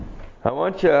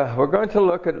We're going to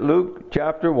look at Luke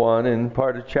chapter 1 and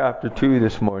part of chapter 2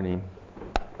 this morning.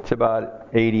 It's about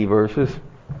 80 verses.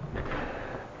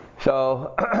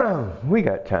 So, we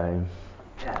got time.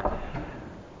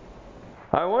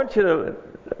 I want you to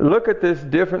look at this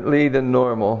differently than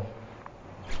normal,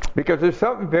 because there's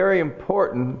something very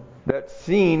important that's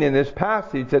seen in this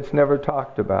passage that's never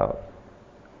talked about.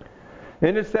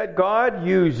 And it's that God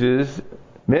uses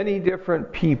many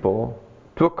different people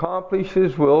to accomplish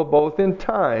His will both in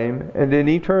time and in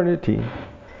eternity.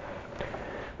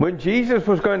 When Jesus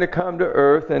was going to come to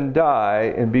earth and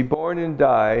die and be born and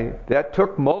die, that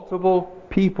took multiple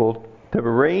people to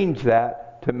arrange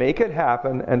that, to make it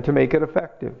happen and to make it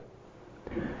effective.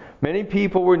 Many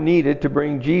people were needed to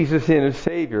bring Jesus in as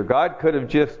Savior. God could have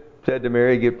just said to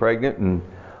Mary, get pregnant and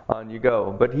on you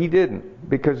go. But He didn't,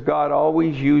 because God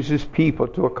always uses people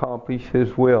to accomplish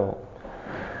His will.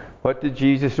 What did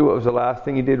Jesus do? What was the last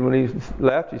thing He did when He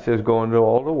left? He says, go into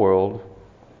all the world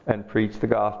and preach the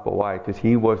gospel. Why? Because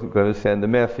He wasn't going to send the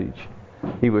message.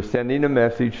 He was sending a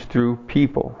message through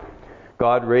people.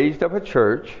 God raised up a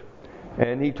church,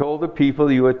 and He told the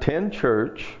people, you attend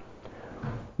church,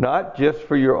 not just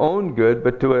for your own good,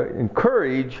 but to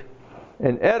encourage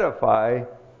and edify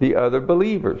the other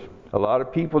believers. A lot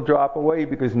of people drop away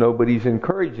because nobody's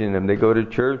encouraging them. They go to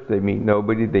church, they meet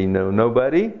nobody, they know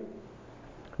nobody.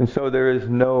 And so there is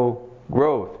no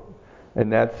growth.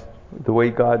 And that's the way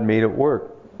God made it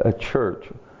work. A church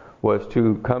was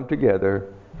to come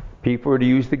together. People were to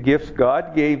use the gifts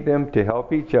God gave them to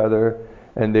help each other,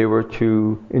 and they were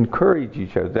to encourage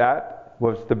each other. That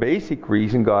was the basic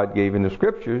reason God gave in the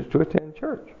Scriptures to attend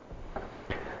church.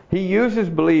 He uses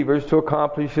believers to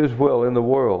accomplish His will in the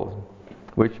world,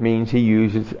 which means He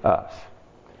uses us.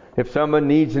 If someone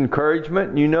needs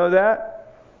encouragement, you know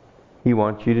that, He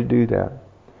wants you to do that.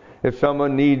 If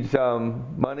someone needs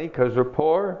money because they're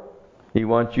poor, He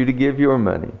wants you to give your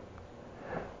money.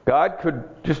 God could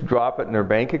just drop it in their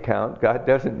bank account. God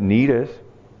doesn't need us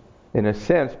in a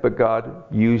sense, but God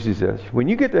uses us. When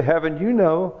you get to heaven, you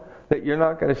know that you're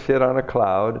not going to sit on a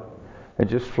cloud and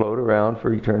just float around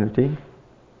for eternity.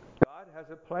 God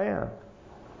has a plan.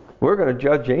 We're going to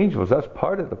judge angels. That's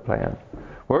part of the plan.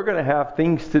 We're going to have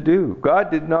things to do.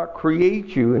 God did not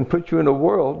create you and put you in a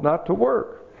world not to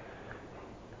work.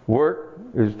 Work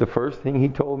is the first thing He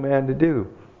told man to do.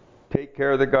 Take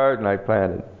care of the garden I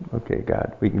planted. Okay,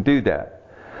 God, we can do that.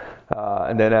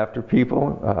 And then after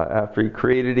He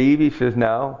created Eve, He says,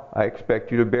 now I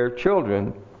expect you to bear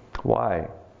children. Why?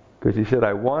 Because He said,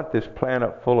 I want this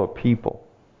planet full of people.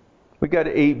 We got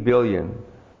 8 billion.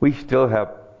 We still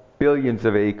have billions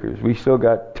of acres. We still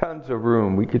got tons of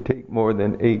room. We could take more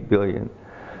than 8 billion.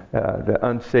 The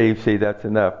unsaved say that's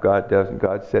enough. God doesn't.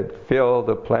 God said, fill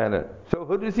the planet. So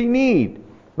who does He need?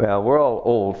 Well, we're all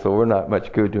old, so we're not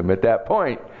much good to Him at that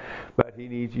point. But He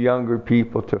needs younger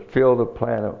people to fill the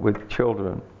planet with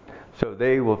children. So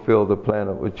they will fill the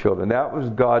planet with children. That was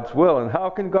God's will. And how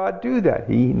can God do that?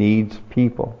 He needs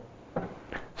people.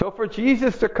 So for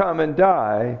Jesus to come and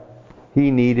die, He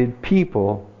needed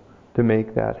people to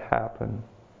make that happen.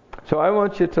 So I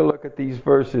want you to look at these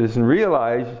verses and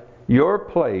realize your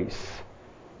place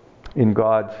in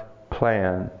God's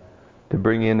plan to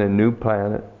bring in a new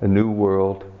planet, a new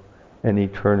world, and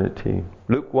eternity.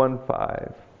 Luke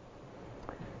 1:5.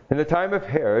 In the time of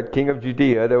Herod, king of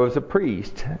Judea, there was a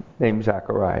priest named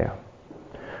Zechariah,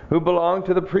 who belonged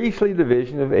to the priestly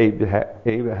division of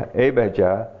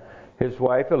Abijah. His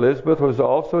wife Elizabeth was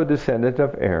also a descendant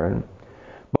of Aaron.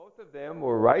 Both of them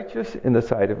were righteous in the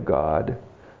sight of God,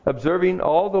 observing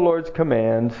all the Lord's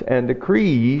commands and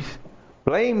decrees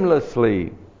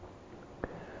blamelessly.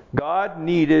 God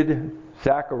needed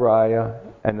Zechariah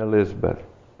and Elizabeth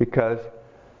because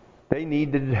they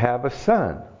needed to have a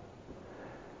son.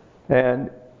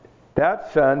 And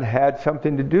that son had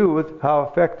something to do with how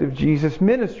effective Jesus'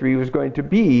 ministry was going to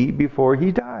be before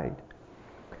He died.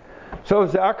 So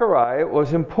Zechariah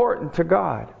was important to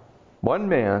God. One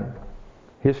man,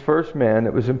 his first man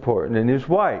that was important, and his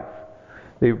wife.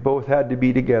 They both had to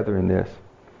be together in this.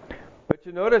 But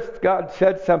you notice God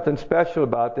said something special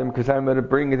about them, because I'm going to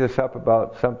bring this up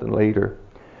about something later.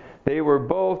 They were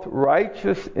both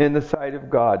righteous in the sight of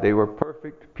God. They were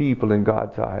perfect people in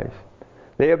God's eyes.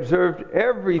 They observed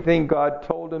everything God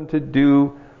told them to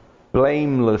do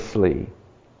blamelessly.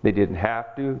 They didn't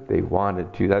have to, they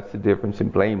wanted to. That's the difference in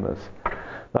blameless.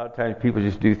 A lot of times people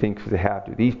just do things because they have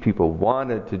to. These people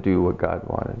wanted to do what God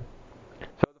wanted.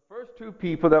 So the first two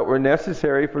people that were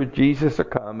necessary for Jesus to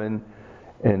come and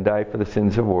die for the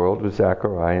sins of the world was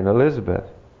Zechariah and Elizabeth.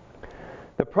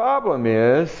 The problem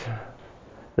is,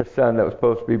 the son that was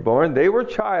supposed to be born, they were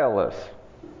childless.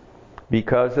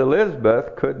 because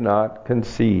Elizabeth could not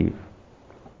conceive.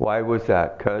 Why was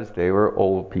that? Because they were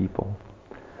old people.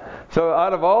 So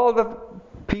out of all the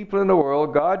people in the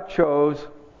world, God chose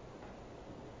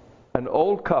an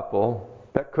old couple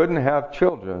that couldn't have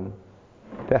children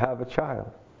to have a child.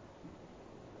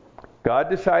 God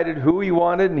decided who He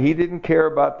wanted, and He didn't care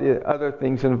about the other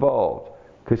things involved,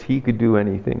 because He could do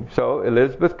anything. So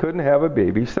Elizabeth couldn't have a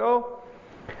baby. So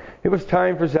it was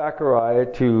time for Zechariah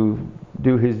to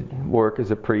do his work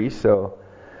as a priest. So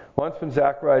once when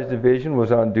Zechariah's division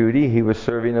was on duty, he was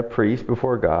serving a priest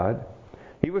before God.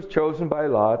 He was chosen by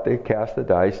lot. They cast the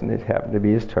dice, and it happened to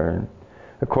be his turn,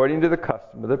 according to the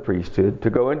custom of the priesthood,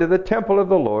 to go into the temple of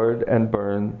the Lord and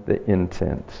burn the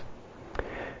incense.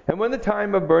 And when the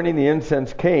time of burning the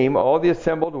incense came, all the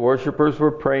assembled worshipers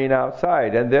were praying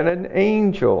outside, and then an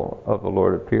angel of the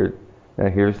Lord appeared. Now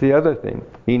here's the other thing.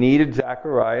 He needed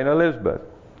Zechariah and Elizabeth.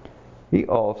 He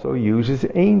also uses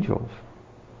angels.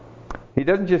 He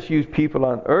doesn't just use people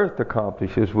on earth to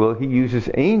accomplish His will. He uses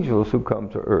angels who come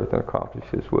to earth and accomplish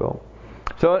His will.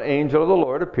 So an angel of the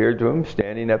Lord appeared to him,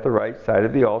 standing at the right side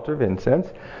of the altar of incense.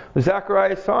 When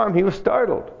Zechariah saw him, he was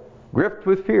startled, gripped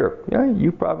with fear. Yeah,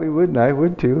 you probably would, and I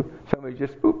would too. Somebody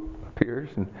just appears,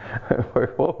 and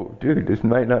whoa, dude, this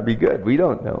might not be good. We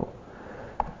don't know.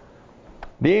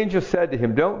 The angel said to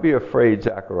him, "Don't be afraid,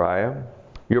 Zechariah.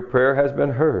 Your prayer has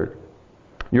been heard.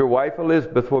 Your wife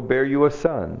Elizabeth will bear you a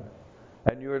son,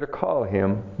 and you are to call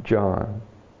him John."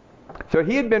 So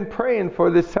he had been praying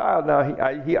for this child. Now,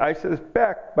 I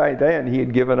suspect by then he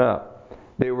had given up.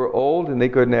 They were old and they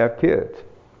couldn't have kids.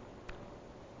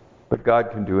 But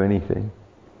God can do anything.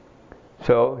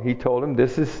 So he told him,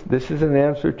 this is an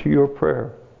answer to your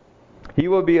prayer. He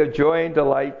will be a joy and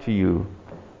delight to you.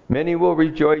 Many will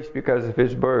rejoice because of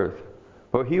his birth,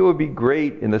 for he will be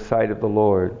great in the sight of the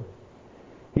Lord.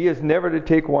 He is never to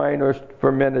take wine or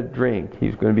fermented drink.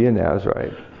 He's going to be a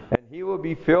Nazirite. And he will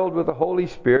be filled with the Holy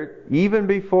Spirit even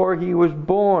before he was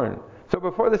born. So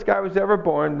before this guy was ever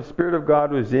born, the Spirit of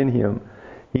God was in him.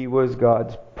 He was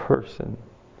God's person.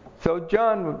 So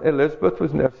Elizabeth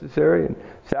was necessary, and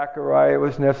Zechariah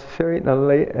was necessary, and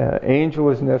an angel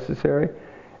was necessary,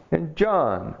 and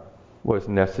John was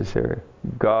necessary.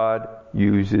 God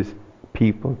uses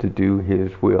people to do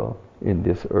His will in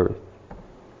this earth.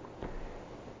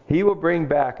 He will bring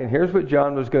back, and here's what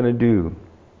John was going to do.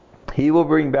 He will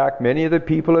bring back many of the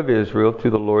people of Israel to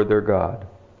the Lord their God.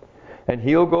 And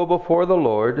He'll go before the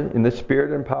Lord in the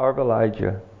spirit and power of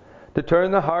Elijah, to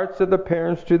turn the hearts of the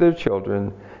parents to their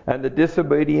children, and the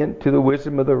disobedient to the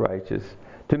wisdom of the righteous,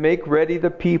 to make ready the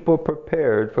people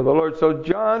prepared for the Lord. So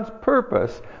John's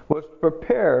purpose was to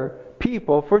prepare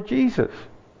people for Jesus.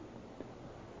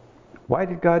 Why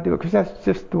did God do it? Because that's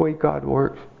just the way God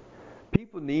works.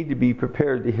 People need to be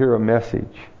prepared to hear a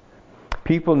message.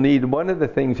 People need, one of the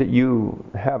things that you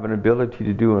have an ability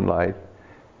to do in life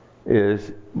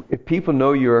is, if people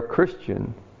know you're a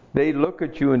Christian, they look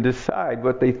at you and decide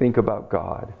what they think about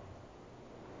God.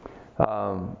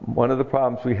 One of the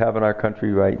problems we have in our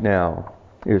country right now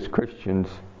is Christians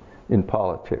in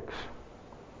politics.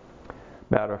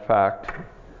 Matter of fact,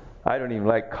 I don't even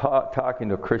like talking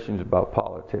to Christians about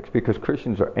politics, because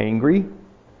Christians are angry,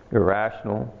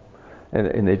 irrational,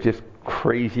 and they're just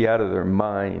crazy out of their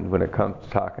mind when it comes to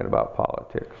talking about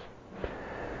politics.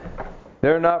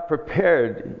 They're not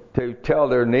prepared to tell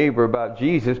their neighbor about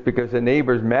Jesus because the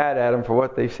neighbor's mad at them for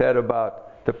what they said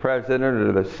about the president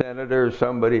or the senator or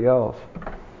somebody else.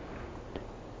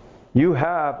 You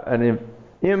have an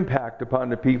impact upon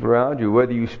the people around you,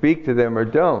 whether you speak to them or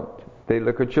don't. They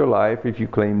look at your life if you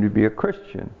claim to be a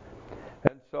Christian.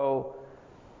 And so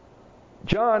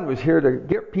John was here to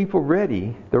get people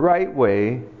ready the right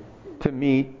way to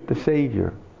meet the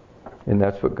Savior. And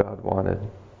that's what God wanted.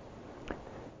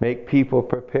 Make people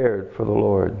prepared for the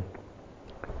Lord.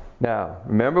 Now,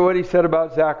 remember what He said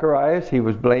about Zacharias? He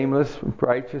was blameless,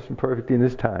 righteous, and perfect in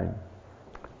his time.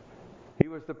 He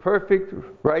was the perfect,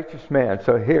 righteous man.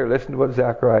 So here, listen to what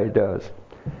Zechariah does.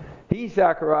 He,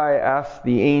 Zechariah, asks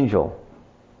the angel,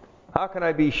 "How can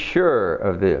I be sure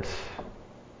of this?"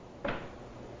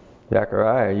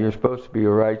 Zechariah, you're supposed to be a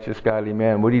righteous, godly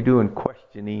man. What are you doing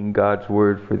questioning God's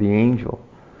word for the angel?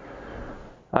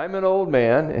 I'm an old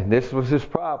man, and this was his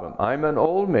problem. I'm an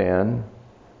old man,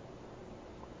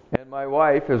 and my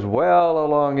wife is well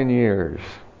along in years.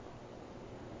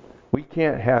 We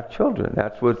can't have children.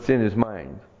 That's what's in his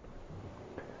mind.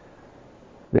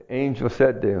 The angel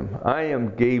said to him, "I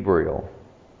am Gabriel.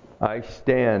 I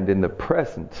stand in the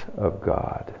presence of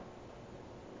God.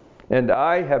 And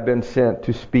I have been sent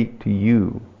to speak to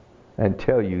you and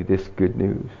tell you this good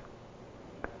news."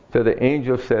 So the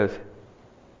angel says,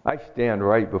 I stand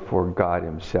right before God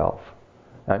himself.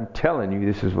 I'm telling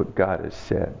you, this is what God has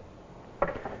said.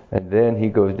 And then he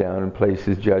goes down and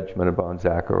places judgment upon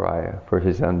Zechariah for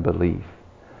his unbelief.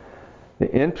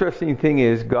 The interesting thing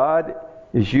is, God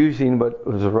is using what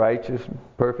was a righteous,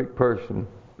 perfect person,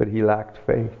 but he lacked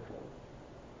faith.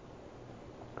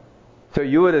 So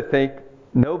you would think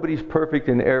nobody's perfect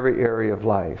in every area of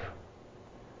life.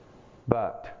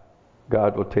 But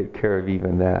God will take care of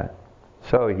even that.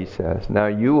 So he says, now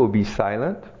you will be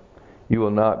silent. You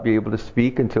will not be able to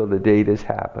speak until the day this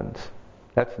happens.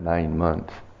 That's 9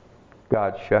 months.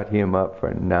 God shut him up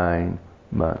for 9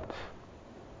 months.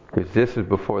 Because this is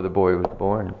before the boy was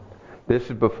born. This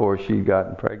is before she'd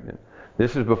gotten pregnant.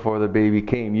 This is before the baby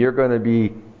came. You're going to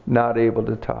be not able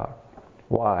to talk.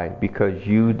 Why? Because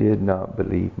you did not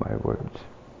believe my words.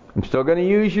 I'm still going to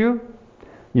use you.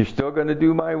 You're still going to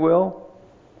do my will.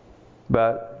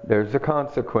 But there's a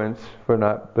consequence for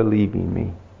not believing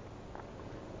me.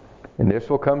 And this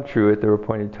will come true at the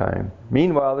appointed time.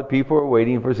 Meanwhile, the people are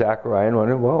waiting for Zechariah and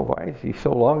wondering, well, why is he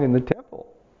so long in the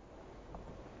temple?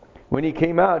 When he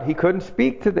came out, he couldn't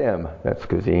speak to them. That's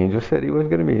because the angel said he wasn't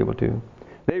going to be able to.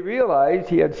 They realized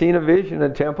he had seen a vision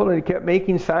in the temple, and he kept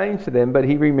making signs to them, but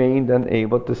he remained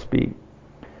unable to speak.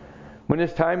 When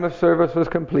his time of service was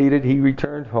completed, he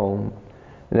returned home.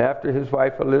 And after his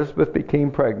wife Elizabeth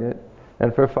became pregnant,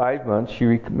 and for 5 months she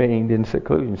remained in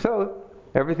seclusion. So,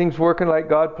 everything's working like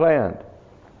God planned.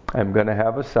 I'm going to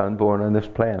have a son born on this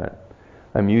planet.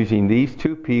 I'm using these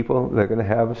 2 people. They're going to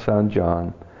have a son,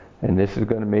 John. And this is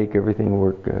going to make everything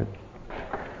work good.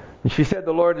 And she said,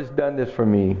 the Lord has done this for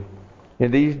me.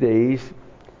 In these days,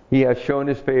 he has shown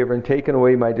his favor and taken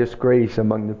away my disgrace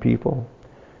among the people.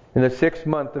 In the 6th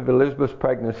month of Elizabeth's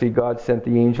pregnancy, God sent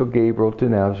the angel Gabriel to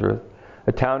Nazareth,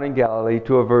 a town in Galilee,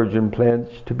 to a virgin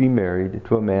pledged to be married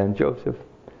to a man, Joseph,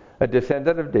 a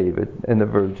descendant of David, and the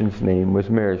virgin's name was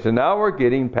Mary. So now we're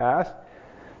getting past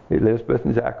Elizabeth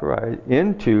and Zechariah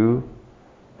into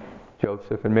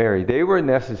Joseph and Mary. They were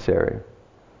necessary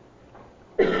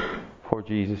for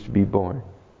Jesus to be born.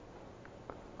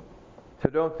 So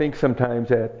don't think sometimes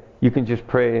that you can just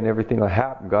pray and everything will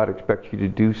happen. God expects you to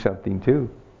do something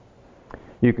too.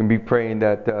 You can be praying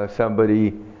that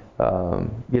somebody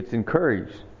gets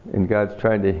encouraged, and God's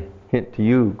trying to hint to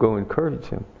you, go encourage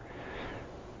him.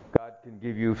 God can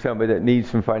give you somebody that needs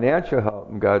some financial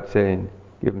help, and God's saying,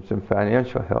 give him some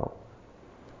financial help.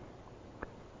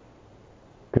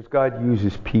 Because God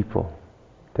uses people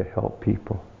to help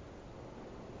people.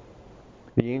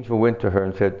 The angel went to her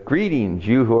and said, greetings,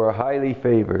 you who are highly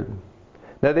favored.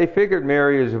 Now they figured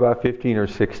Mary is about 15 or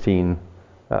 16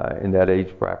 in that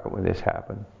age bracket when this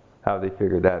happened. How they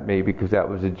figured that, maybe because that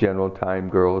was a general time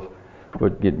girls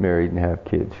would get married and have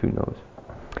kids, who knows.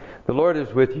 The Lord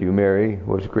is with you. Mary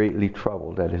was greatly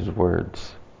troubled at his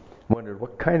words. Wondered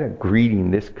what kind of greeting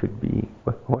this could be.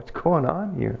 What's going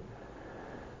on here?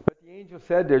 The angel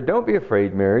said to her, don't be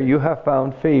afraid, Mary. You have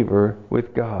found favor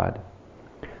with God.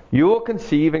 You will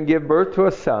conceive and give birth to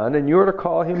a son, and you are to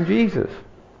call him Jesus.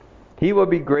 He will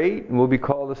be great and will be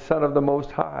called the Son of the Most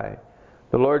High.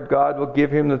 The Lord God will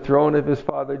give him the throne of his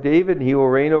father David, and he will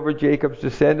reign over Jacob's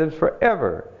descendants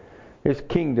forever. His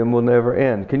kingdom will never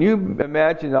end. Can you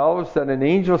imagine all of a sudden an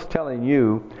angel's telling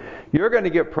you, you're going to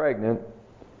get pregnant,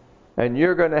 and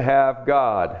you're going to have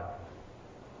God.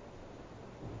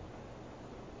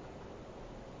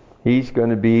 He's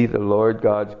going to be the Lord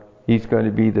God's, he's going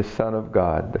to be the Son of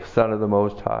God, the Son of the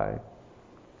Most High.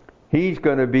 He's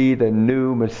going to be the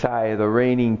new Messiah, the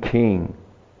reigning King.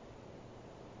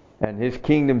 And his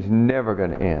kingdom's never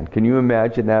going to end. Can you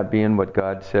imagine that being what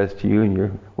God says to you?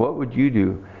 And what would you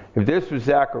do? If this was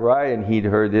Zechariah and he'd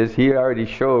heard this, he'd already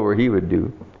showed what he would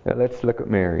do. Now let's look at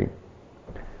Mary.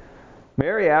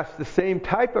 Mary asked the same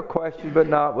type of question, but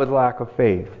not with lack of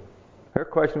faith. Her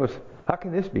question was, how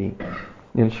can this be?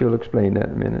 And she'll explain that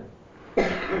in a minute.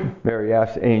 Mary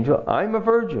asked the angel, I'm a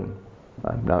virgin.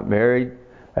 I'm not married.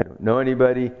 I don't know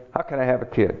anybody. How can I have a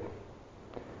kid?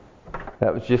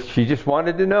 That was she just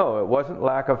wanted to know. It wasn't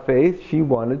lack of faith. She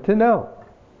wanted to know.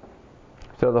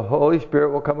 So the Holy Spirit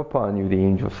will come upon you, the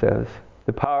angel says.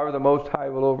 The power of the Most High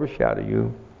will overshadow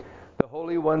you. The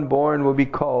Holy One born will be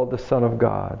called the Son of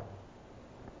God.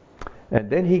 And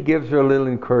then he gives her a little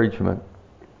encouragement.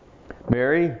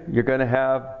 Mary, you're going to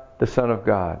have the Son of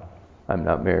God. I'm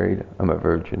not married. I'm a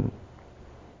virgin.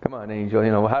 Come on,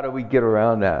 angel. How do we get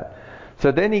around that?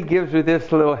 So then he gives her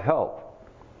this little help.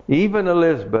 Even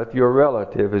Elizabeth, your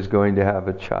relative, is going to have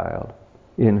a child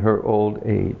in her old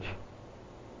age.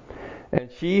 And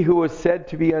she who was said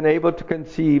to be unable to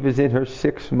conceive is in her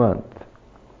 6th month.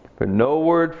 For no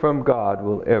word from God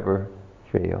will ever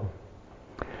fail.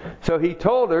 So he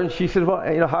told her, and she said,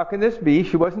 well, how can this be?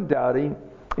 She wasn't doubting.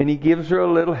 And he gives her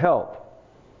a little help.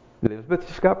 Elizabeth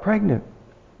just got pregnant.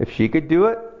 If she could do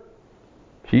it,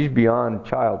 she's beyond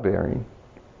childbearing.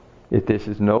 If this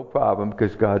is no problem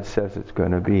because God says it's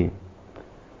going to be.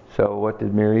 So what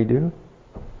did Mary do?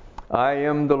 I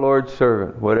am the Lord's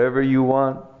servant. Whatever you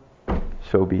want,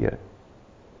 so be it.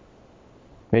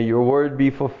 May your word be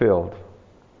fulfilled.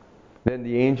 Then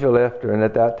the angel left her, and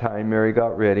at that time Mary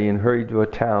got ready and hurried to a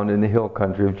town in the hill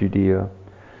country of Judea,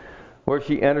 where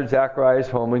she entered Zachariah's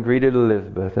home and greeted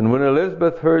Elizabeth. And when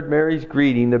Elizabeth heard Mary's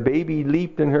greeting, the baby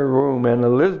leaped in her womb, and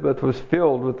Elizabeth was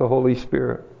filled with the Holy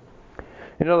Spirit.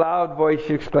 In a loud voice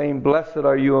she exclaimed, "Blessed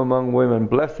are you among women,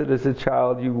 blessed is the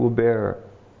child you will bear.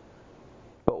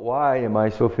 But why am I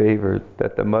so favored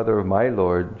that the mother of my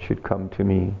Lord should come to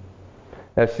me?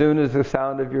 As soon as the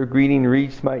sound of your greeting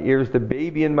reached my ears, the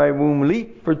baby in my womb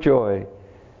leaped for joy.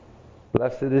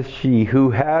 Blessed is she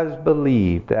who has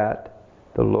believed that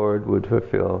the Lord would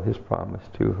fulfill his promise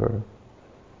to her."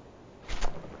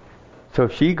 So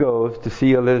she goes to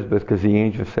see Elizabeth because the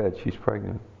angel said she's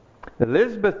pregnant.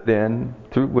 Elizabeth then,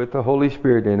 with the Holy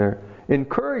Spirit in her,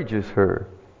 encourages her.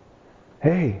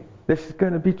 Hey, this is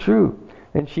going to be true.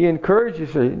 And she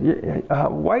encourages her,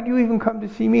 why do you even come to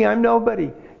see me? I'm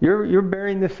nobody. You're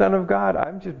bearing the Son of God.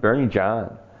 I'm just bearing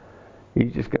John.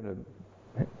 He's just going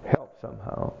to help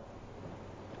somehow.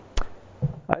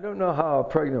 I don't know how a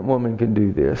pregnant woman can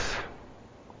do this.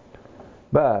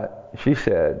 But she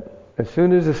said, as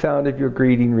soon as the sound of your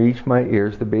greeting reached my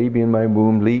ears, the baby in my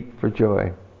womb leaped for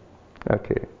joy.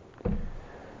 Okay.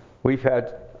 We've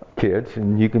had kids,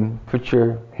 and you can put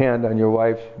your hand on your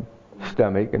wife's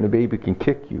stomach and the baby can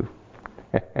kick you.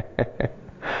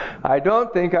 I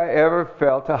don't think I ever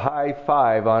felt a high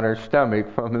five on her stomach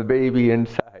from the baby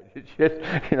inside. It's just,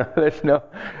 there's no,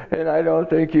 and I don't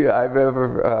think I've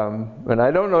ever, and I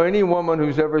don't know any woman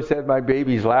who's ever said my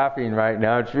baby's laughing right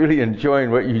now. It's really enjoying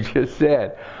what you just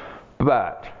said.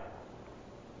 But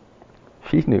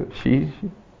she knew.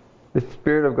 The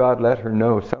Spirit of God let her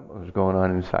know something was going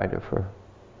on inside of her.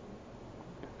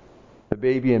 The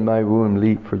baby in my womb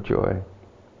leaped for joy.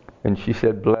 And she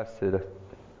said, blessed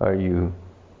are you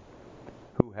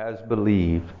who has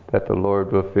believed that the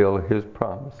Lord will fulfill his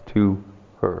promise to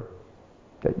her,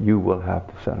 that you will have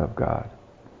the Son of God,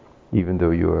 even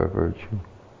though you are a virgin.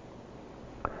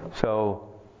 So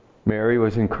Mary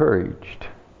was encouraged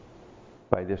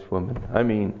by this woman. I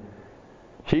mean,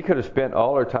 she could have spent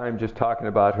all her time just talking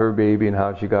about her baby and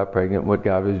how she got pregnant, what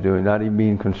God was doing, not even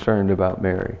being concerned about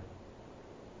Mary.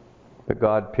 But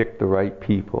God picked the right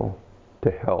people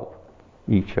to help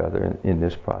each other in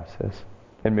this process.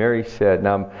 And Mary said,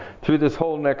 now through this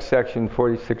whole next section,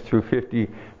 46 through 50,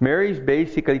 Mary's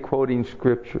basically quoting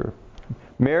Scripture.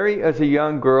 Mary, as a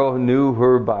young girl, knew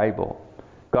her Bible.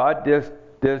 God just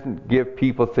doesn't give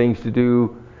people things to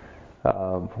do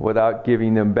without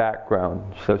giving them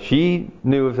background. So she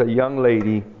knew as a young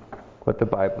lady what the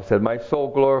Bible said. My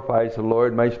soul glorifies the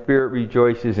Lord. My spirit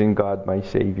rejoices in God my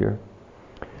Savior.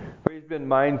 For he's been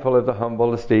mindful of the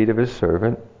humble estate of his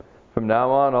servant. From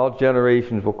now on all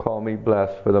generations will call me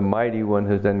blessed, for the Mighty One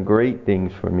has done great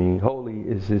things for me. Holy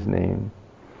is his name.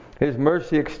 His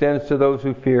mercy extends to those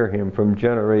who fear him from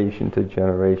generation to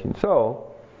generation. So,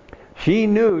 she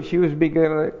knew she was going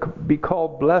to be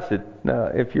called blessed. Now,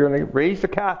 if you're raised a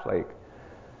Catholic,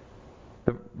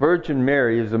 the Virgin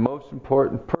Mary is the most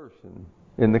important person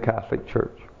in the Catholic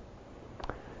Church.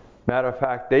 Matter of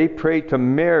fact, they pray to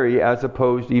Mary as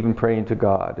opposed to even praying to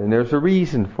God. And there's a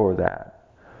reason for that.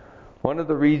 One of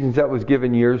the reasons that was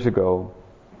given years ago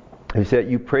is that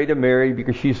you pray to Mary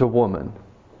because she's a woman.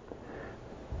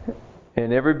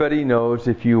 And everybody knows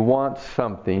if you want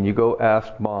something, you go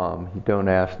ask Mom. You don't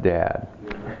ask Dad.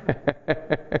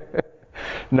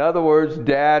 In other words,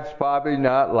 Dad's probably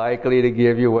not likely to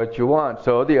give you what you want.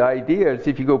 So the idea is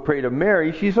if you go pray to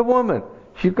Mary, she's a woman.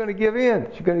 She's going to give in.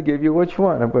 She's going to give you what you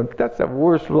want. I'm going, that's the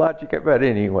worst logic I've had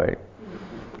anyway.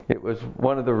 It was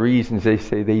one of the reasons they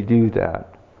say they do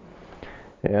that.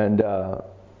 And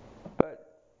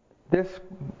but this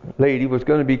lady was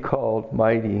going to be called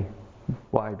mighty.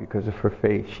 Why? Because of her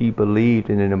faith. She believed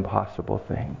in an impossible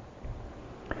thing.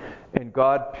 And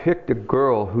God picked a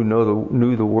girl who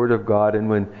knew the Word of God. And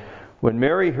when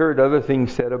Mary heard other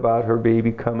things said about her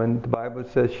baby coming, the Bible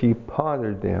says she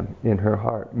pondered them in her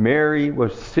heart. Mary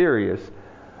was serious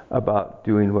about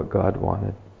doing what God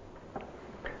wanted.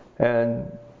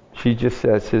 And she just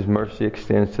says his mercy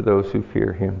extends to those who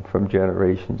fear him from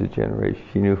generation to generation.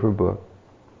 She knew her book.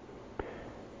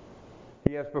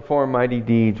 He has performed mighty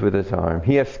deeds with his arm.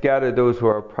 He has scattered those who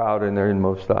are proud in their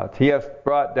inmost thoughts. He has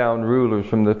brought down rulers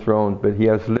from the thrones, but he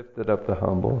has lifted lifted up the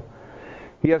humble.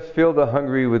 He has filled the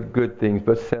hungry with good things,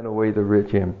 but sent away the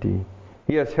rich empty.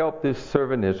 He has helped his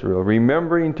servant Israel,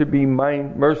 remembering to be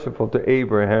merciful to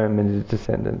Abraham and his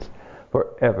descendants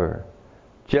forever,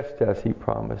 just as he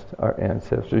promised our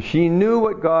ancestors. She knew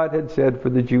what God had said for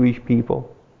the Jewish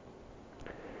people.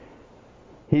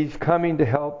 He's coming to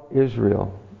help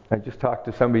Israel. I just talked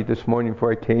to somebody this morning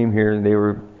before I came here, and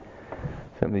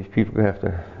some of these people have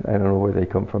to, I don't know where they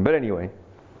come from. But anyway,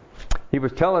 he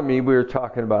was telling me, we were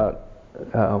talking about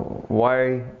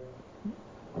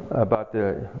about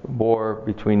the war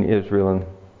between Israel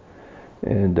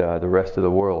and the rest of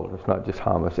the world. It's not just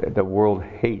Hamas. The world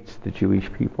hates the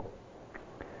Jewish people.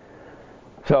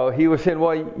 So he was saying,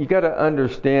 well, you got to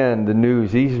understand the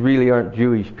news. These really aren't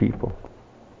Jewish people.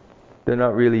 They're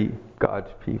not really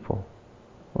God's people.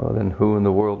 Well, then who in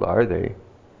the world are they?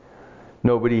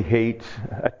 Nobody hates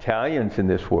Italians in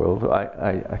this world.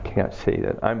 I can't say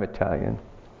that. I'm Italian.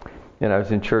 And I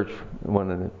was in church, one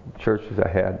of the churches I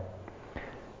had,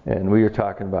 and we were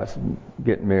talking about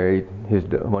getting married.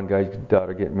 One guy's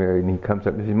daughter getting married, and he comes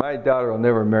up and says, my daughter will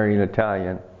never marry an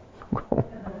Italian.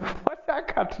 What's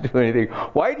that got to do with anything?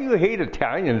 Why do you hate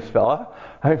Italians, fella?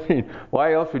 I mean,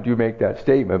 why else would you make that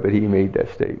statement? But he made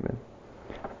that statement.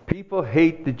 People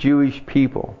hate the Jewish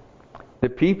people. The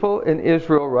people in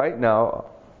Israel right now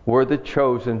were the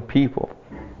chosen people.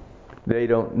 They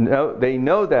don't know. They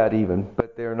know that even,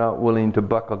 but they're not willing to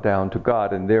buckle down to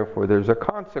God, and therefore there's a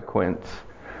consequence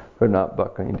for not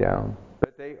buckling down.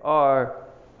 But they are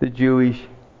the Jewish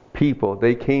people.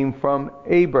 They came from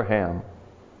Abraham.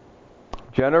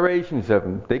 Generations of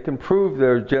them. They can prove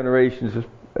their generations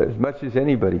as much as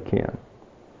anybody can.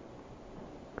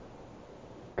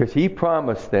 Because he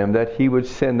promised them that he would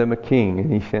send them a king,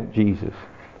 and he sent Jesus,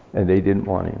 and they didn't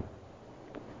want him.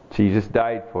 Jesus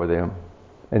died for them,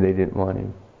 and they didn't want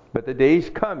him. But the day's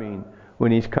coming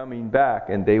when he's coming back,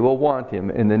 and they will want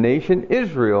him. And the nation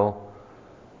Israel,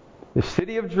 the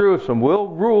city of Jerusalem, will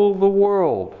rule the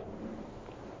world.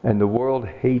 And the world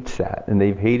hates that. And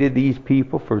they've hated these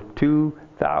people for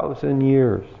 2,000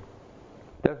 years.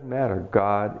 Doesn't matter.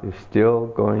 God is still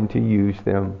going to use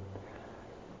them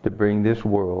to bring this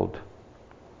world,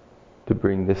 to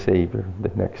bring the Savior the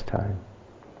next time.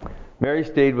 Mary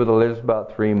stayed with Elizabeth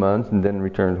about 3 months and then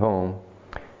returned home.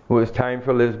 It was time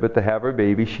for Elizabeth to have her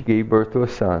baby. She gave birth to a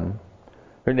son.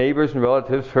 Her neighbors and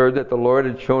relatives heard that the Lord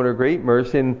had shown her great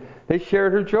mercy, and they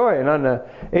shared her joy. And on the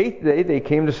 8th day, they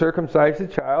came to circumcise the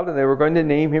child, and they were going to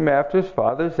name him after his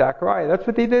father, Zachariah. That's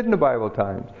what they did in the Bible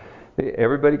times.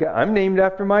 I'm named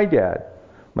after my dad.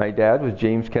 My dad was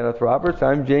James Kenneth Roberts.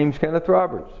 I'm James Kenneth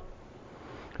Roberts.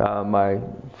 My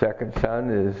second son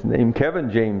is named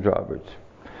Kevin James Roberts.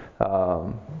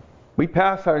 We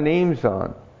pass our names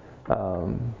on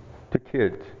to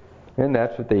kids, and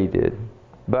that's what they did.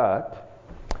 But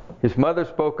his mother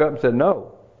spoke up and said,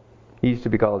 no, he used to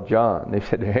be called John. They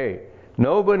said, hey,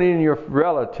 nobody in your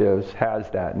relatives has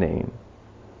that name.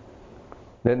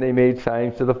 Then they made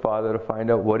signs to the father to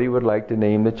find out what he would like to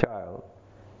name the child.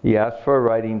 He asked for a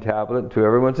writing tablet, and to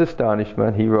everyone's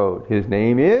astonishment, he wrote, his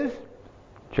name is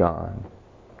John,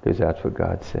 because that's what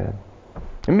God said.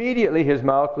 Immediately his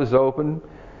mouth was opened,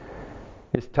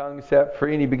 his tongue set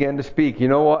free, and he began to speak. You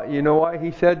know what? You know why he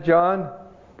said John?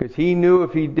 Because he knew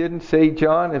if he didn't say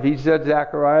John, if he said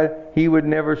Zachariah, he would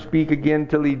never speak again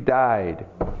till he died.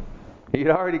 He'd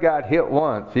already got hit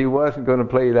once. He wasn't going to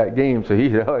play that game, so he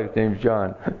said, oh, his name's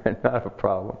John. Not a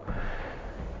problem.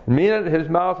 The minute his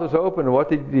mouth was open, what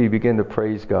did he do? He began to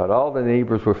praise God. All the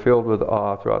neighbors were filled with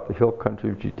awe throughout the hill country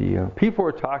of Judea. People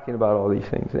were talking about all these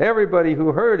things. Everybody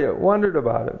who heard it wondered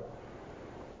about it.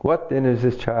 What then is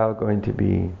this child going to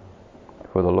be?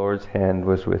 For the Lord's hand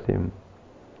was with him.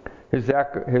 His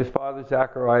father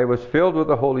Zachariah was filled with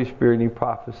the Holy Spirit, and he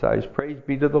prophesied, praise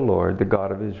be to the Lord, the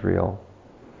God of Israel,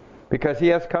 because he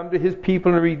has come to his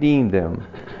people and redeemed them.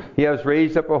 He has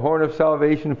raised up a horn of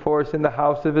salvation for us in the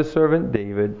house of his servant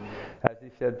David, as he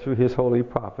said through his holy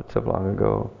prophets of long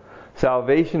ago.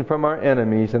 Salvation from our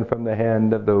enemies and from the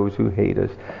hand of those who hate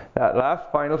us. That last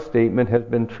final statement has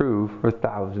been true for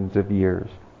thousands of years.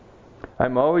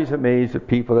 I'm always amazed at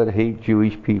people that hate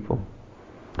Jewish people.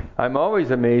 I'm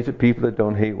always amazed at people that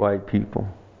don't hate white people.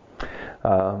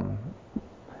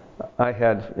 I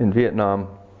had in Vietnam,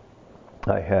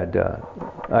 I've had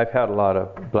a lot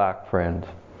of black friends,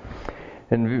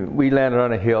 and we landed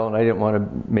on a hill, and I didn't want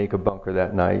to make a bunker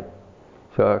that night.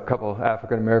 So a couple of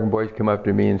African American boys came up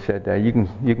to me and said, "You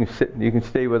can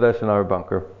stay with us in our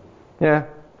bunker." Yeah,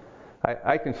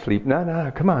 I can sleep.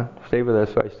 No, come on, stay with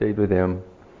us. So I stayed with them,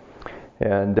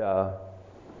 and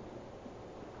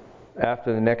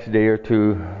after the next day or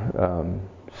two,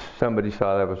 somebody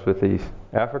saw that was with these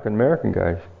African American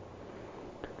guys.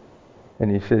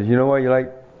 And he says, you know why you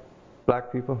like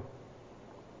black people?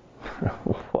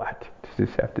 What does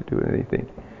this have to do with anything?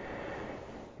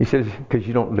 He says, because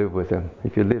you don't live with them.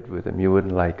 If you lived with them, you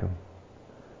wouldn't like them.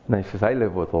 And I says, I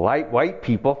live with light white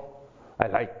people. I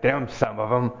like them, some of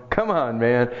them. Come on,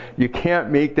 man. You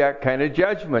can't make that kind of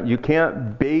judgment. You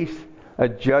can't base a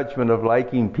judgment of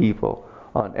liking people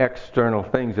on external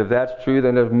things. If that's true,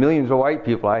 then there's millions of white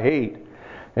people I hate.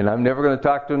 And I'm never going to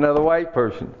talk to another white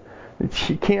person.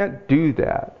 You can't do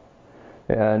that.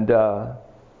 And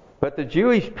but the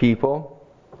Jewish people,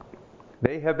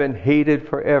 they have been hated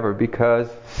forever because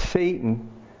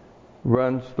Satan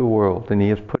runs the world. And he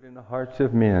has put in the hearts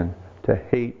of men to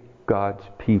hate God's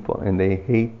people. And they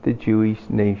hate the Jewish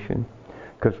nation.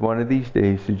 Because one of these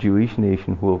days, the Jewish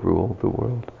nation will rule the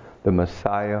world. The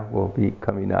Messiah will be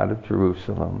coming out of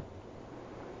Jerusalem.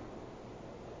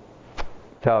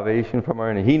 Salvation from our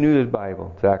enemy. He knew his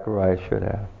Bible. Zechariah should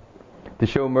have. To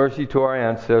show mercy to our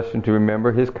ancestors and to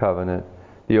remember his covenant,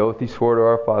 the oath he swore to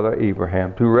our father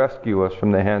Abraham, to rescue us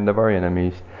from the hand of our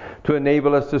enemies, to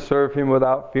enable us to serve him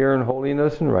without fear in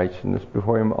holiness and righteousness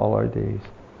before him all our days.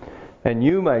 And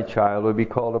you, my child, will be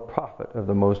called a prophet of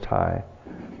the Most High,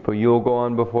 for you will go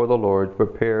on before the Lord,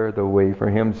 prepare the way for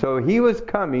him. So he was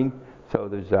coming. So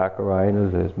there's Zechariah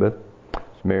and Elizabeth,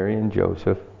 it's Mary and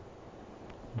Joseph.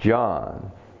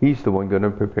 John, he's the one going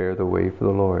to prepare the way for the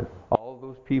Lord. All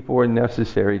those people were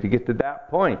necessary to get to that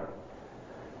point,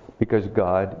 because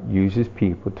God uses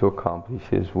people to accomplish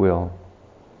his will.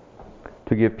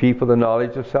 To give people the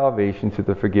knowledge of salvation through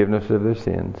the forgiveness of their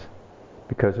sins,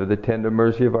 because of the tender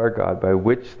mercy of our God, by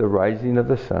which the rising of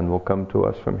the sun will come to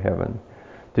us from heaven,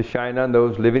 to shine on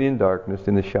those living in darkness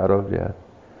in the shadow of death,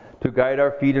 to guide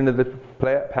our feet into the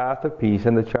path of peace.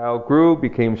 And the child grew,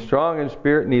 became strong in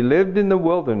spirit, and he lived in the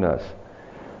wilderness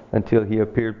until he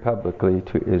appeared publicly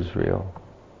to Israel.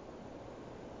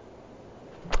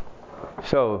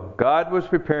 So, God was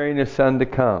preparing his son to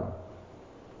come.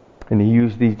 And he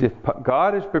used these.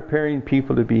 God is preparing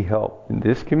people to be helped in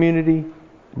this community,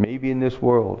 maybe in this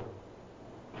world.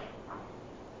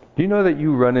 Do you know that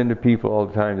you run into people all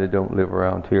the time that don't live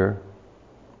around here?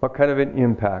 What kind of an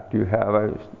impact do you have?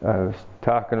 I was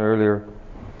talking earlier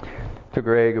to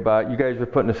Greg about you guys are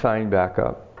putting a sign back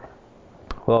up.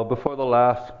 Well, before the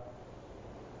last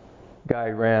guy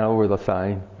ran over the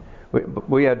sign,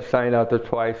 we had a sign out there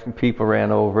twice and people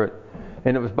ran over it.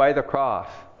 And it was by the cross.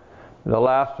 The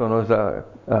last one was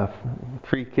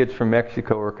 3 kids from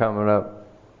Mexico were coming up,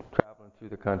 traveling through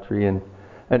the country, and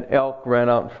an elk ran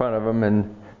out in front of them,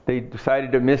 and they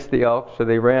decided to miss the elk, so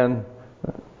they ran.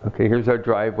 Okay, here's our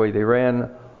driveway. They ran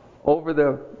over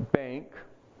the bank,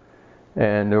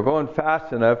 and they were going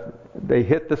fast enough. They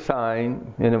hit the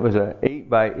sign, and it was an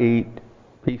 8x8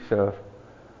 piece of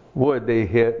wood they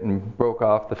hit and broke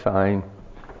off the sign.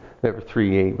 There were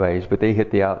 3 8x8s, but they hit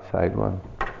the outside one.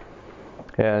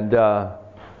 And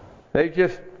they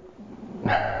just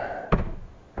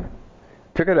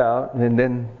took it out, and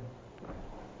then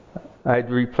I'd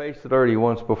replaced it already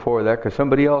once before that because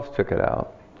somebody else took it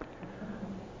out.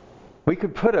 We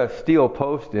could put a steel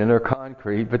post in or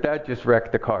concrete, but that just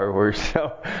wrecked the car worse.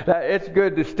 So it's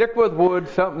good to stick with wood,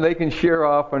 something they can shear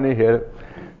off when they hit it.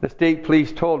 The state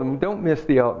police told them, don't miss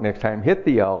the elk next time. Hit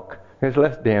the elk. There's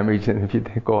less damage than if you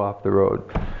go off the road.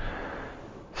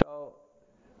 So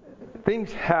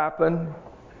things happen,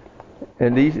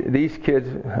 and these kids,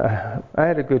 I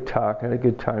had a good talk. I had a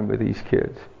good time with these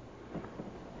kids.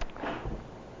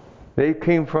 They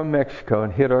came from Mexico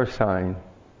and hit our sign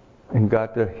and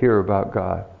got to hear about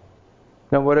God.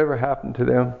 Now, whatever happened to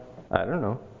them, I don't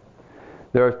know.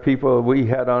 There was people we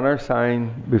had on our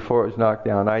sign before it was knocked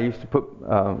down. I used to put,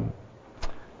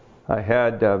 I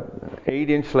had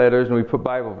 8-inch letters, and we put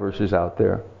Bible verses out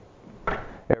there.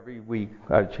 Every week,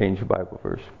 I'd change a Bible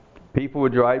verse. People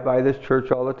would drive by this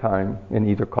church all the time and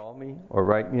either call me or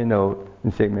write me a note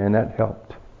and say, man, that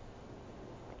helped.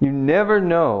 You never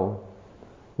know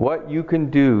what you can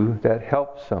do that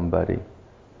helps somebody.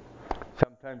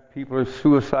 Sometimes people are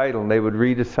suicidal and they would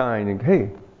read a sign and,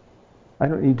 hey, I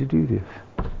don't need to do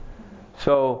this.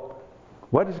 So,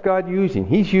 what is God using?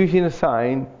 He's using a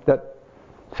sign that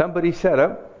somebody set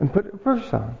up and put a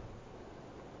verse on.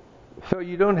 So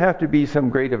you don't have to be some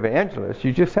great evangelist.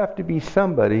 You just have to be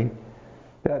somebody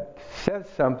that says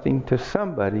something to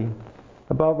somebody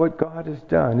about what God has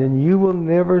done. And you will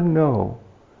never know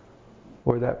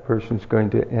where that person's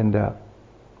going to end up.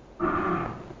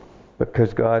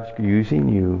 Because God's using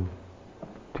you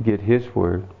to get His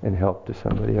word and help to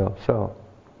somebody else. So,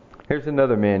 Here's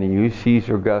another man he used,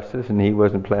 Caesar Augustus, and he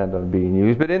wasn't planned on being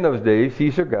used. But in those days,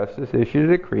 Caesar Augustus issued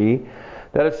a decree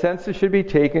that a census should be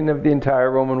taken of the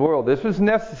entire Roman world. This was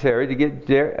necessary to get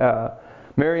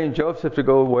Mary and Joseph to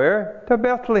go where? To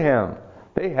Bethlehem.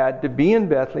 They had to be in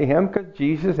Bethlehem because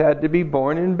Jesus had to be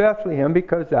born in Bethlehem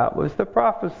because that was the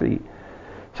prophecy.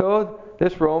 So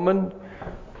this Roman,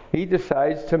 he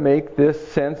decides to make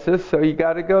this census, so you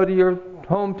got to go to your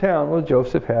hometown. Well,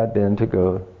 Joseph had then to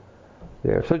go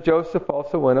there. So Joseph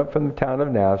also went up from the town of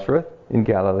Nazareth in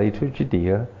Galilee to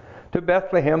Judea, to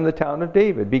Bethlehem, the town of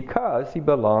David, because he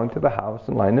belonged to the house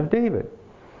and line of David.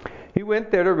 He went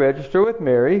there to register with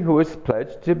Mary, who was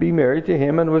pledged to be married to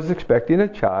him and was expecting a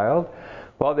child.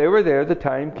 While they were there, the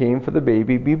time came for the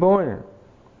baby to be born.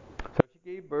 So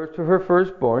she gave birth to her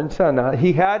firstborn son. Now,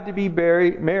 he had to be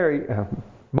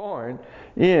born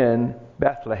in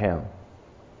Bethlehem.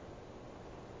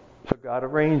 So God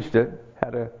arranged it,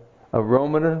 had a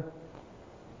Roman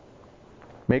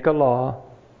make a law,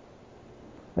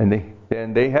 and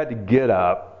they had to get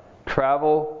up,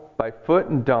 travel by foot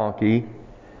and donkey.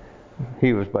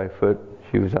 He was by foot,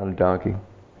 she was on a donkey,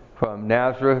 from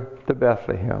Nazareth to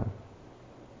Bethlehem.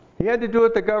 He had to do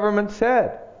what the government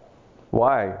said.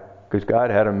 Why? Because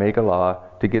God had to make a law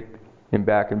to get him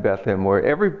back in Bethlehem,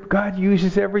 where God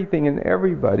uses everything and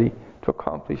everybody to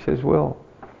accomplish His will.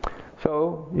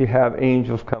 So you have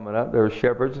angels coming up. There are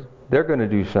shepherds. They're going to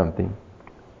do something.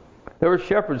 There were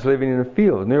shepherds living in a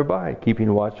field nearby,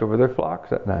 keeping watch over their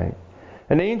flocks at night.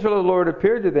 An angel of the Lord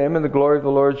appeared to them, and the glory of the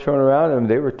Lord shone around them.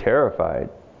 They were terrified.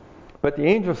 But the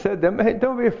angel said to them, "Hey,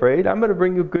 don't be afraid. I'm going to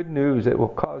bring you good news that will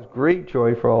cause great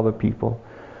joy for all the people.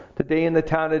 Today in the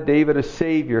town of David, a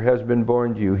Savior has been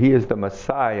born to you. He is the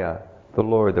Messiah, the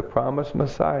Lord, the promised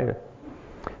Messiah.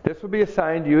 This will be a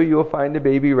sign to you. You will find the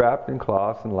baby wrapped in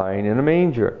cloths and lying in a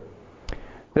manger."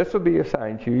 This will be a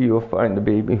sign to you. You will find the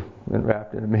baby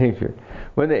wrapped in a manger.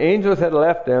 When the angels had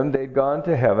left them, they'd gone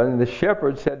to heaven. And the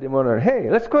shepherds said to one another, "Hey,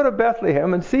 let's go to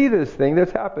Bethlehem and see this thing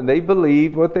that's happened." They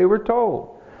believed what they were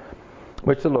told,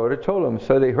 which the Lord had told them.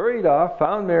 So they hurried off,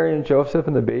 found Mary and Joseph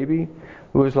and the baby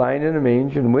who was lying in a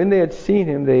manger. And when they had seen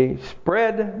him, they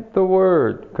spread the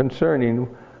word concerning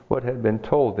what had been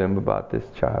told them about this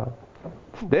child.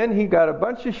 Then he got a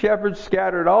bunch of shepherds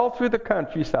scattered all through the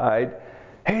countryside.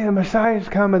 "Hey, the Messiah is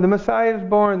coming. The Messiah is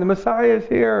born. The Messiah is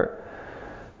here."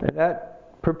 And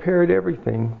that prepared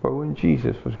everything for when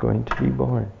Jesus was going to be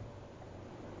born.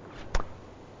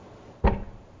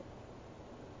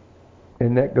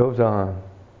 And that goes on.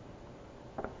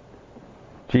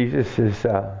 Jesus is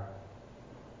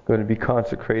going to be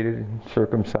consecrated and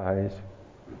circumcised.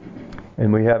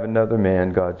 And we have another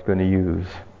man God's going to use.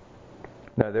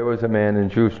 Now there was a man in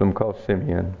Jerusalem called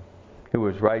Simeon, who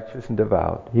was righteous and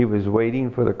devout. He was waiting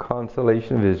for the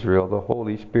consolation of Israel. The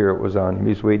Holy Spirit was on him. He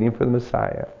was waiting for the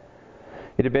Messiah.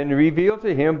 It had been revealed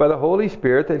to him by the Holy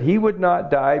Spirit that he would not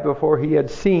die before he had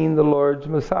seen the Lord's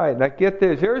Messiah. Now get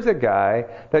this. Here's a guy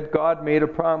that God made a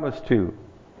promise to.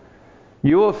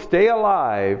 You will stay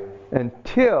alive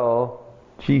until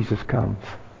Jesus comes.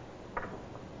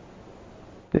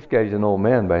 This guy's an old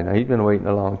man by now. He's been waiting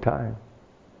a long time.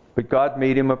 But God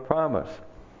made him a promise.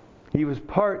 He was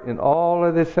part in all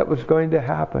of this that was going to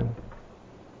happen.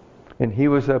 And he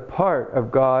was a part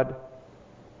of God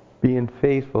being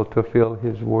faithful to fulfill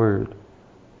His word.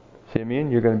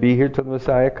 Simeon, you're going to be here till the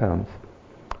Messiah comes.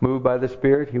 Moved by the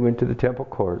Spirit, he went to the temple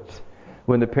courts.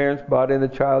 When the parents brought in the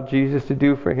child Jesus to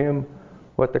do for him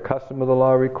what the custom of the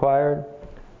law required,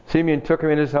 Simeon took him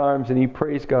in his arms and he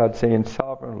praised God, saying,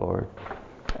 "Sovereign Lord,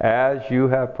 as you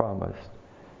have promised,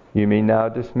 you may now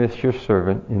dismiss your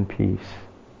servant in peace.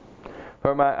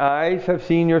 For my eyes have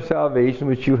seen your salvation,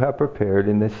 which you have prepared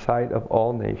in the sight of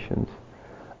all nations,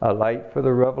 a light for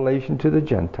the revelation to the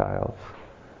Gentiles,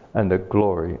 and the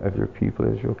glory of your people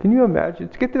Israel." Can you imagine?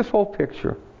 Let's get this whole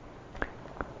picture.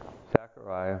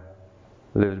 Zechariah,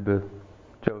 Elizabeth,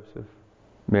 Joseph,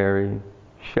 Mary,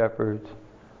 shepherds,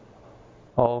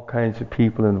 all kinds of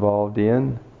people involved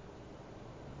in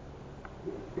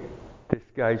this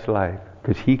guy's life,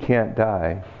 because he can't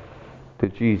die till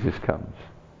Jesus comes.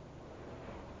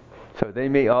 So they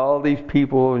made all these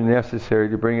people necessary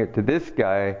to bring it to this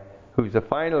guy, who's the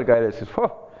final guy that says,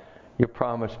 "Whoa, you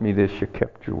promised me this, you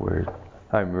kept your word.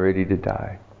 I'm ready to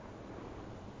die."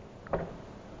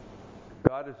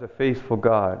 God is a faithful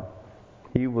God.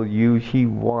 He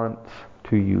wants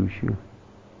to use you.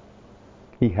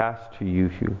 He has to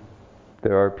use you.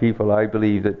 There are people, I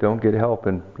believe, that don't get help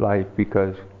in life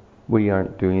because we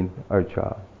aren't doing our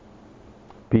job.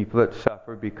 People that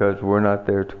suffer because we're not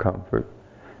there to comfort.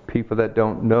 People that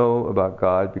don't know about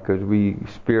God because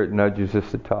Spirit nudges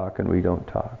us to talk and we don't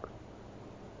talk.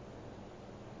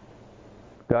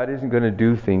 God isn't going to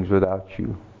do things without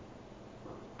you.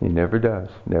 He never does.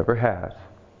 Never has.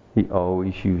 He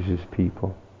always uses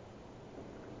people.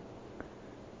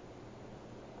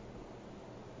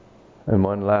 And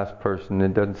one last person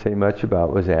it doesn't say much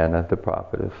about was Anna, the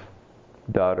prophetess,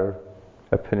 daughter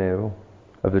of Peniel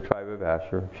of the tribe of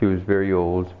Asher. She was very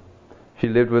old. She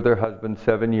lived with her husband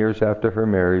 7 years after her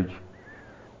marriage,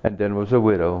 and then was a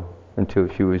widow until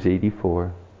she was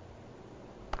 84.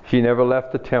 She never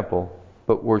left the temple,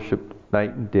 but worshipped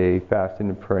night and day, fasting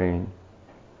and praying.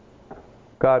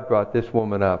 God brought this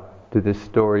woman up to this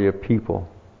story of people.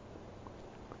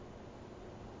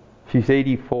 She's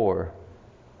 84.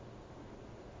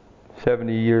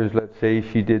 70 years, let's say,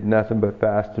 she did nothing but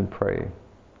fast and pray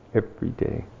every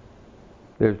day.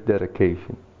 There's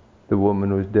dedication. The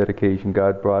woman was dedication.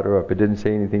 God brought her up. It didn't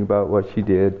say anything about what she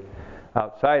did.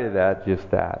 Outside of that, just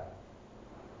that.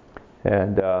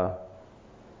 And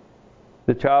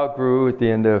the child grew at the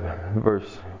end of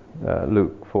verse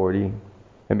Luke 40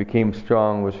 and became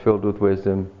strong, was filled with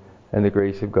wisdom, and the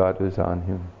grace of God was on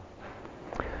him.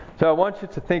 So I want you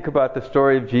to think about the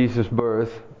story of Jesus'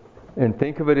 birth and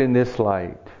think of it in this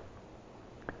light.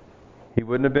 He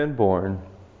wouldn't have been born.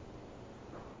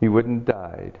 He wouldn't have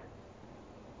died.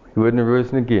 He wouldn't have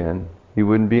risen again. He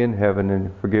wouldn't be in heaven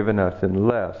and forgiven us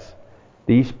unless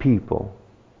these people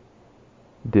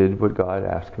did what God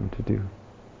asked him to do.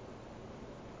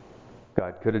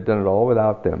 God could have done it all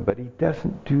without them, but he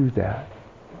doesn't do that.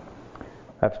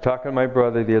 I was talking to my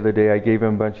brother the other day. I gave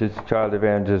him a bunch of child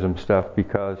evangelism stuff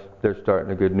because they're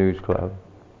starting a Good News Club.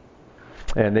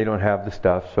 And they don't have the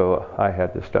stuff, so I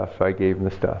had the stuff, so I gave him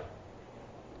the stuff.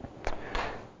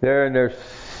 There's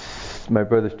my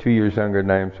brother's 2 years younger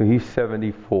than I am, so he's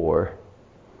 74.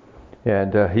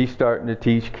 And he's starting to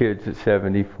teach kids at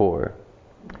 74.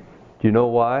 Do you know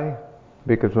why?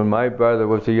 Because when my brother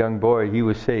was a young boy, he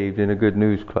was saved in a Good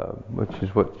News Club, which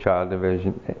is what child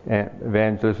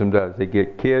evangelism does. They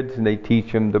get kids and they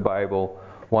teach them the Bible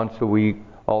once a week,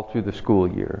 all through the school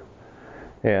year.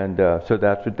 And so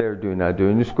that's what they're doing now.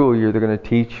 During the school year, they're going to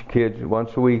teach kids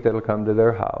once a week that'll come to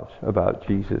their house about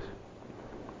Jesus.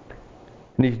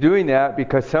 And he's doing that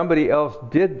because somebody else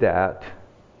did that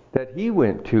he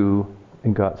went to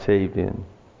and got saved in.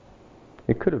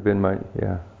 It could have been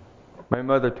my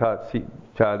mother taught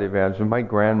child evangelism. My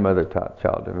grandmother taught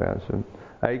child evangelism.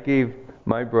 I gave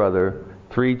my brother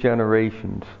 3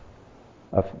 generations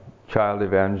of child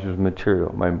evangelism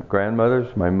material. My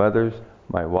grandmothers, my mothers,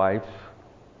 my wife's,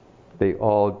 they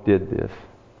all did this.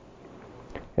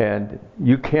 And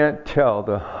you can't tell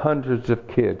the hundreds of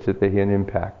kids that they had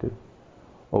impacted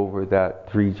over that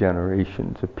 3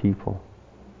 generations of people.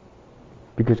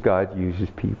 Because God uses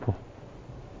people.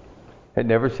 It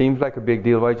never seems like a big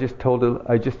deal. I just told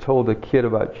a kid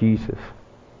about Jesus.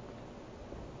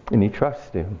 And he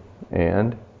trusted him.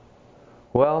 And,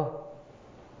 well,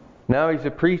 now he's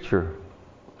a preacher.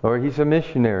 Or he's a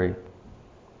missionary.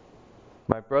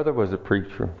 My brother was a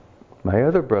preacher. My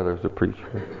other brother was a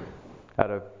preacher.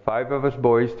 Out of 5 of us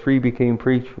boys, 3 became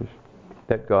preachers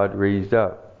that God raised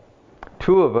up.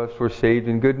 2 of us were saved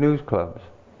in Good News Clubs.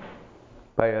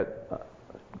 By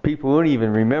people who don't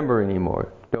even remember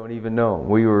anymore. Don't even know.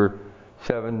 We were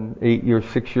 7, 8 years,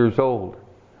 6 years old.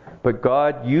 But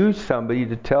God used somebody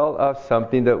to tell us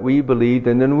something that we believed,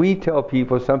 and then we tell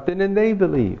people something and they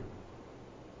believe.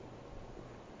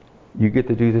 You get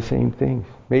to do the same things,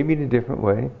 maybe in a different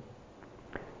way.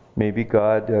 Maybe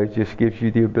God just gives you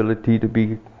the ability to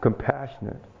be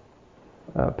compassionate.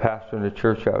 Pastor in the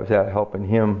church I was at, helping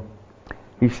him,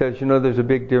 he says, there's a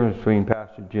big difference between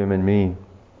Pastor Jim and me.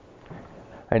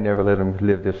 I never let him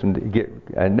live this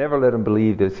I never let him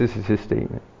believe this. This is his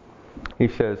statement. He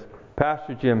says,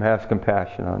 Pastor Jim has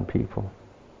compassion on people.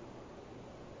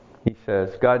 He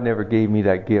says, God never gave me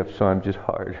that gift, so I'm just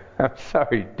hard. I'm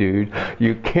sorry, dude.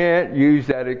 You can't use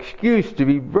that excuse to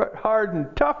be hard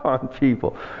and tough on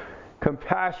people.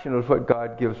 Compassion is what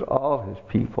God gives all his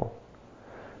people.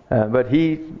 But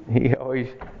he always,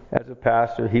 as a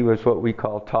pastor, he was what we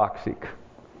call toxic.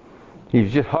 He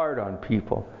was just hard on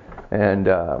people. And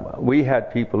we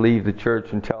had people leave the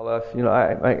church and tell us,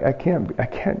 I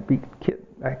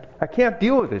can't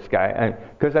deal with this guy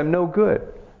because I'm no good.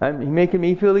 He's making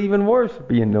me feel even worse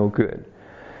being no good.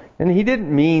 And he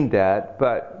didn't mean that,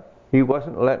 but he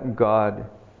wasn't letting God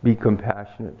be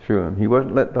compassionate through him. He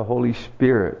wasn't letting the Holy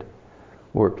Spirit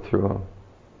work through him.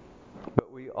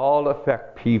 But we all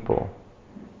affect people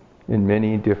in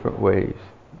many different ways.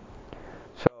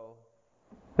 So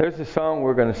there's a song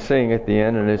we're going to sing at the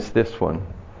end, and it's this one.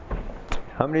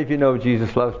 How many of you know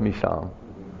Jesus Loves Me song?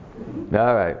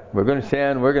 All right, we're going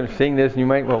to sing this, and you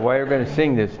might, why are we going to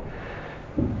sing this?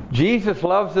 Jesus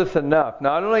loves us enough.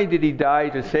 Not only did He die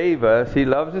to save us, He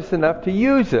loves us enough to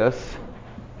use us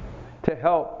to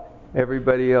help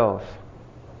everybody else.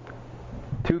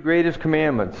 2 greatest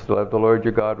commandments: to love the Lord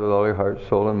your God with all your heart,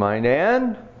 soul, and mind,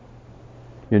 and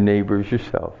your neighbor as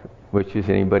yourself, which is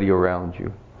anybody around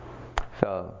you.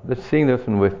 So let's sing this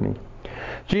one with me.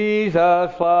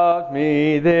 Jesus loves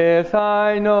me, this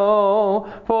I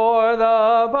know, for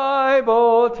the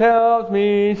Bible tells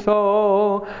me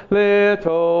so.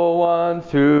 Little ones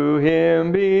to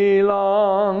Him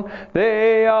belong.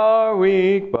 They are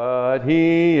weak, but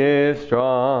He is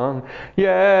strong.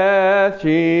 Yes,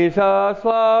 Jesus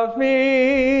loves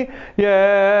me.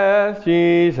 Yes,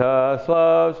 Jesus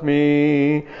loves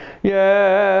me.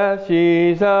 Yes,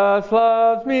 Jesus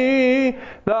loves me.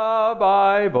 The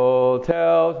Bible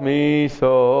tells me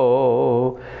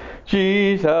so.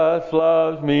 Jesus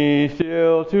loves me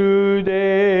still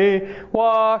today,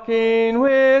 walking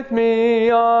with me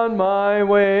on my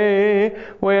way,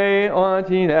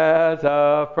 wanting as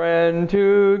a friend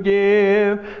to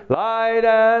give light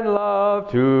and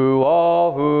love to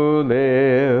all who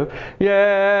live.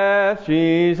 Yes,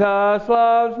 Jesus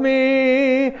loves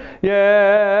me.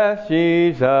 Yes,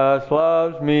 Jesus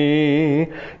loves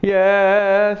me.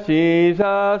 Yes,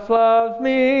 Jesus loves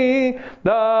me.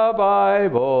 The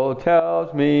Bible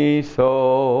tells me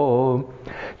so.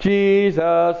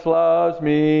 Jesus loves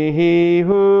me, He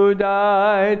who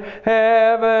died,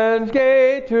 heaven's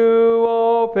gate to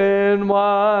open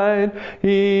wide.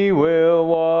 He will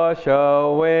wash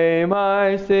away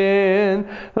my sin.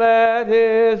 Let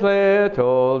His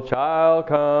little child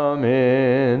come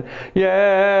in.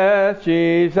 Yes,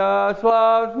 Jesus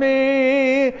loves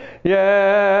me.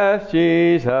 Yes,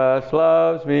 Jesus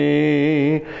loves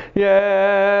me.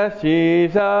 Yes,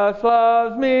 Jesus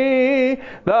loves me.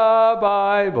 The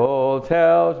Bible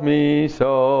tells me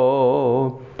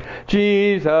so.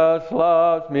 Jesus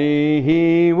loves me,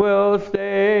 He will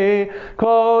stay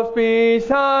close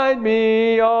beside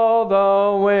me all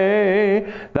the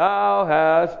way. Thou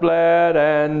hast bled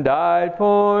and died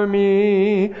for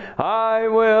me. I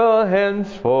will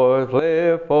henceforth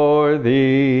live for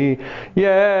Thee.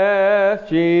 Yes,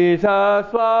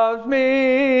 Jesus loves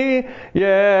me.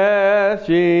 Yes,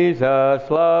 Jesus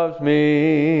loves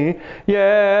me.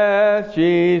 Yes,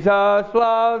 Jesus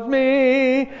loves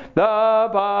me. The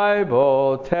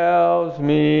Bible tells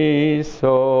me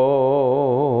so.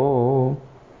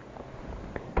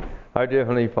 Our dear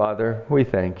Heavenly Father, we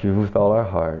thank You with all our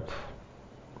hearts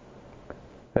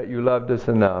that You loved us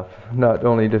enough not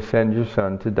only to send Your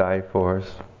Son to die for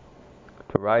us,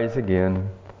 to rise again,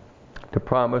 to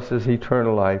promise us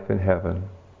eternal life in heaven,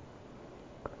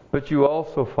 but You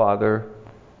also, Father,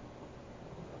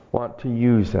 want to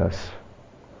use us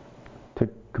to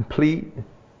complete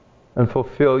and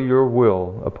fulfill Your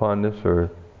will upon this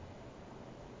earth.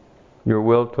 Your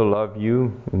will to love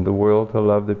You and the world to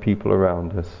love the people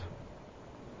around us.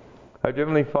 Our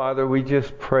Heavenly Father, we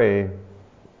just pray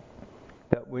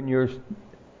that when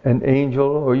an angel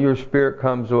or Your Spirit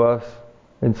comes to us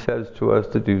and says to us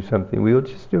to do something, we'll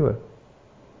just do it.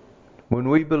 When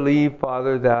we believe,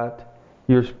 Father, that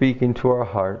You're speaking to our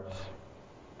hearts,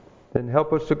 then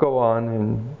help us to go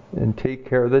on and take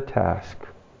care of the task.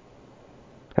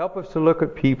 Help us to look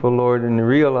at people, Lord, and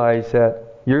realize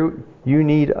that you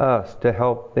need us to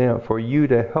help them, for You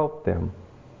to help them.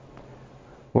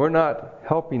 We're not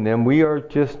helping them. We are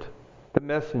just the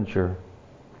messenger.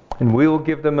 And we will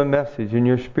give them a message, and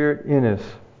Your Spirit in us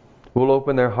will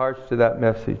open their hearts to that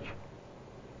message.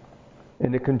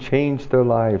 And it can change their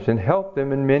lives and help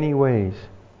them in many ways.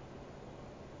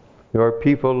 There are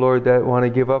people, Lord, that want to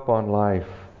give up on life.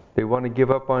 They want to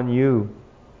give up on You.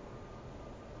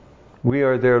 We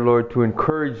are there, Lord, to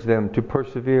encourage them to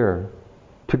persevere,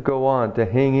 to go on, to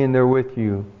hang in there with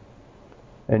You.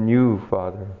 And You,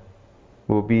 Father,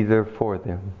 will be there for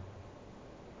them.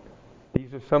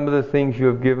 These are some of the things You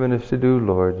have given us to do,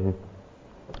 Lord.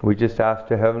 We just ask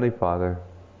to Heavenly Father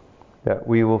that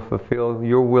we will fulfill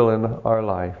Your will in our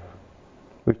life,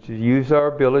 which is use our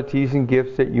abilities and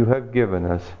gifts that You have given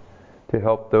us to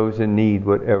help those in need,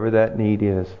 whatever that need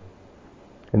is.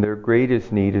 And their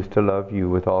greatest need is to love You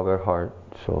with all their heart,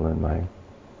 soul, and mind.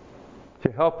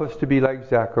 To help us to be like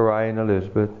Zachariah and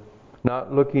Elizabeth,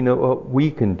 not looking at what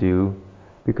we can do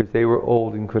because they were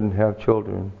old and couldn't have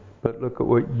children, but look at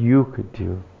what You could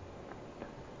do.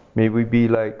 May we be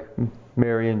like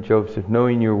Mary and Joseph,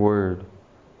 knowing Your word,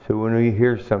 so when we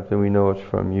hear something, we know it's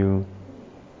from You.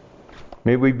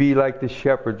 May we be like the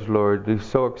shepherds, Lord, who are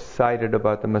so excited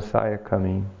about the Messiah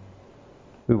coming.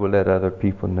 We will let other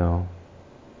people know.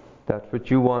 That's what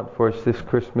You want for us this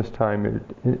Christmas time.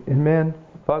 And man,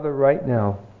 Father, right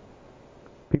now,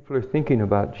 People are thinking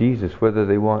about Jesus, whether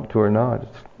they want to or not.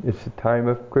 It's the time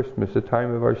of Christmas, the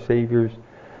time of our Savior's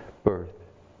birth.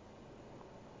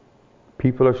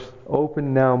 People are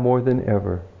open now more than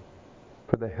ever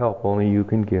for the help only you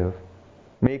can give.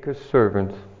 Make us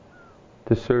servants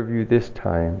to serve you this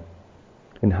time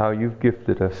and how you've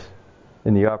gifted us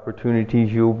and the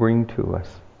opportunities you'll bring to us.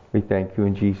 We thank you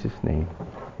in Jesus' name.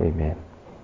 Amen.